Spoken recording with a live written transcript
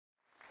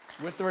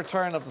With the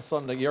return of the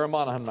Sunday, you're a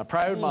Monaghan man,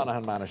 proud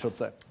Monaghan man, I should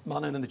say.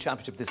 Monaghan in the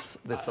championship this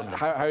Sunday.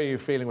 How are you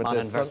feeling with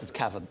Monaghan this? versus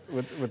Cavan.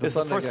 With this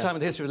is the first time in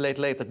the history of the Late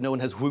Late that no one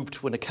has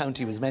whooped when a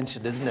county was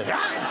mentioned, isn't it?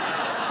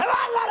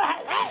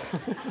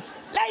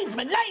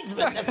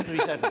 Linesman! That's what we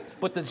said.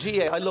 But the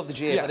GA, I love the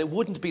GA, yes. and it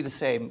wouldn't be the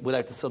same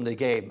without the Sunday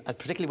game, and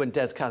particularly when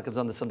Des Cal comes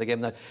on the Sunday game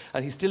now,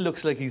 and he still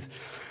looks like he's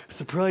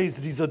surprised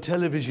that he's on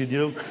television, you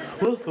know.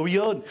 Well, are we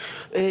on?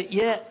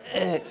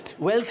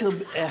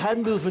 Welcome,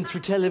 hand movements for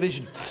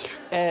television.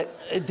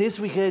 This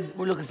weekend,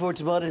 we're looking forward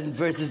to Monaghan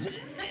versus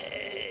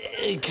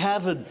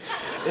Cavan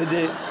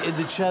in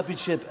the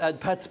championship, and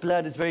Pat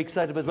Spillane is very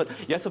excited about it. Well,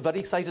 yes, I'm very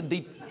excited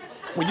indeed.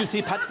 When you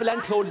see Pat Spillane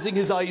closing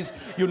his eyes,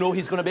 you know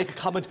he's going to make a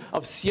comment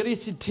of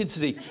serious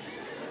intensity.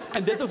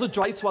 And then there's a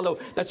dry swallow.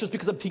 That's just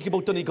because I'm thinking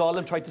about Donegal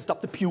and trying to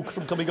stop the puke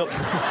from coming up. Yeah.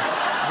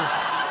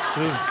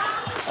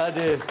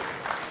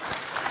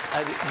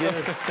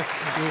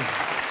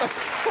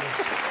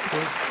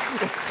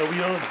 Are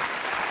we on?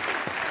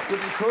 But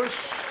of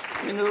course,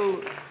 you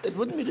know, it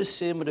wouldn't be the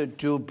same without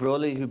Joe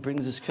Brawley, who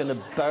brings this kind of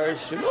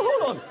barrister.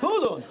 No,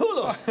 hold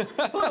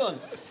on.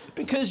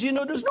 Because, you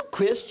know, there's no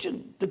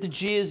question that the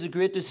GA is the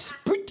greatest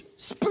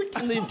spurt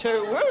in the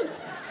entire world.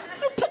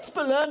 You know, Pat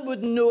Spillane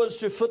wouldn't know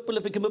Ulster football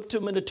if he came up to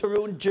him in a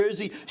Tyrone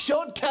jersey,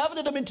 Sean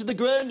Cavan him into the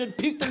ground and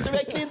puked him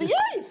directly in the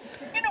eye.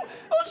 You know,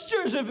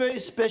 Ulster is a very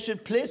special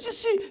place. You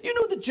see, you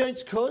know the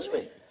Giants'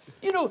 Causeway.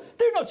 You know,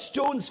 they're not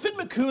stones. Finn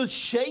McCool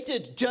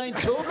shited giant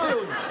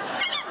Toblerones.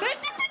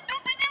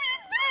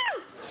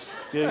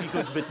 Yeah, he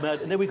goes a bit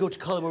mad. And then we go to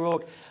Colin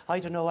O'Rourke. I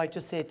don't know, I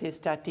just say this,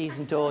 that, these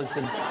and those.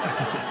 And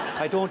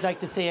I don't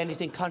like to say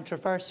anything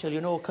controversial, you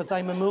know, because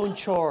I'm a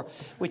moonchore,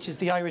 which is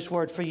the Irish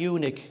word for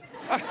eunuch.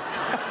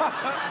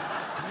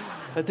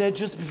 And then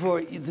just before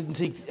you didn't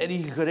think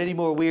anything got any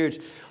more weird,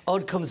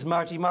 out comes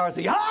Marty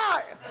Morrissey.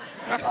 Hi!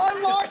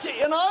 I'm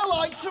Marty, and I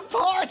like to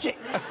party.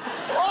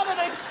 What an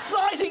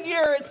exciting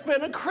year. It's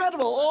been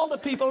incredible. All the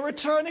people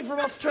returning from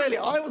Australia.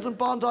 I was in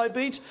Bondi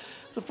Beach.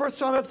 It's the first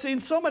time I've seen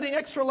so many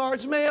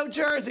extra-large Mayo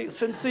jerseys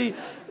since the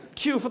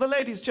queue for the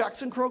ladies'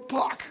 Jacks in Croke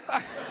Park.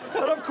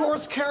 But of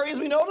course, Kerry, as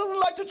we know, doesn't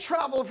like to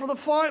travel for the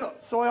final,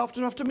 so I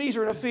often have to meet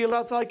her in a field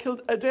outside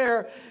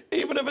Kildare,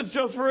 even if it's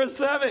just for a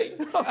semi.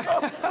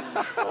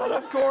 But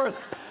of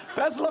course,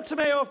 best of luck to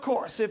Mayo, of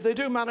course, if they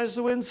do manage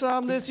to win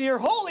Sam this year.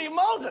 Holy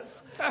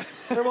Moses!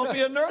 There won't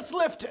be a nurse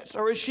lifted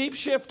or a sheep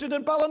shifted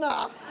in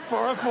Ballina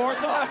for a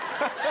fortnight.